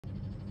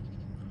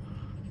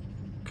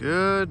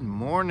Good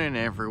morning,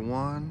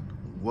 everyone.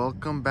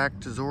 Welcome back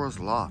to Zora's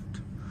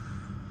Loft.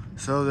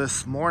 So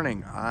this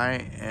morning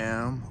I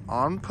am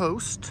on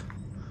post,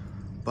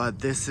 but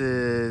this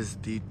is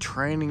the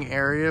training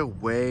area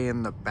way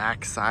in the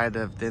back side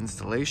of the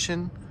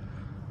installation.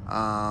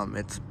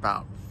 It's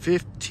about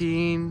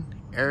 15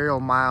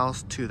 aerial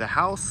miles to the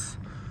house.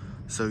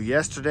 So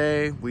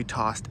yesterday we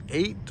tossed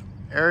 8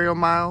 aerial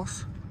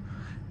miles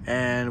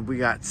and we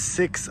got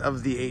 6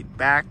 of the 8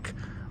 back.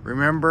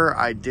 Remember,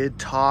 I did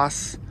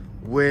toss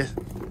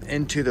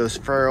into those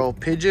feral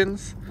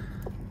pigeons.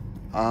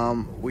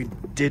 We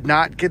did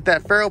not get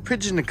that feral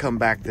pigeon to come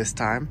back this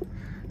time.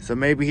 So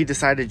maybe he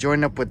decided to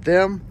join up with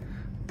them,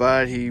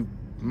 but he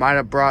might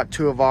have brought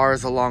 2 of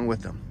ours along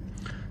with him.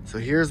 So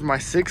here's my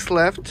 6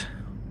 left.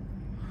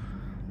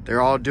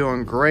 They're all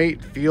doing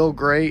great, feel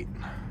great.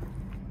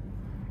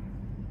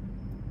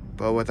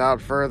 But without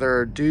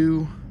further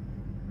ado,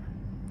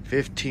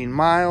 15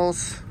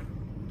 miles.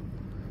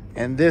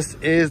 And this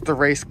is the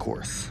race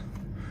course.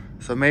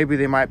 So maybe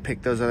they might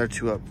pick those other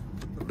 2 up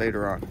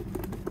later on.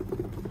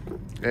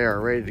 They are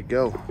ready to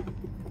go. Let's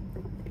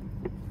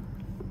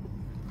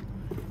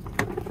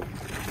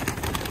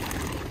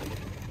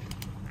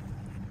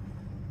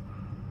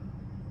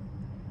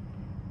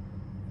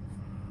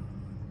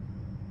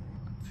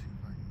see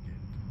if I can get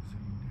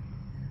zoomed in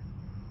here.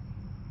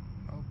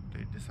 Oh,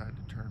 they decided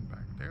to turn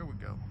back. There we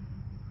go.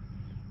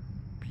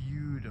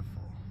 Beautiful.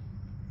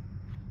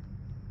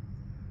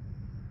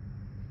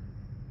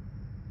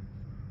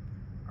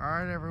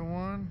 Alright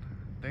everyone,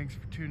 thanks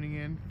for tuning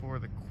in for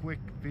the quick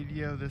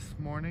video this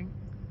morning.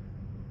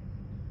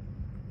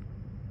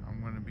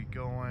 I'm going to be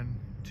going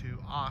to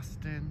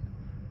Austin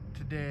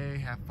today,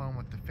 have fun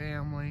with the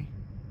family.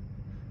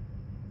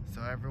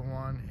 So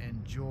everyone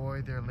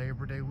enjoy their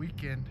Labor Day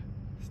weekend.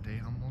 Stay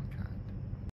humble and kind.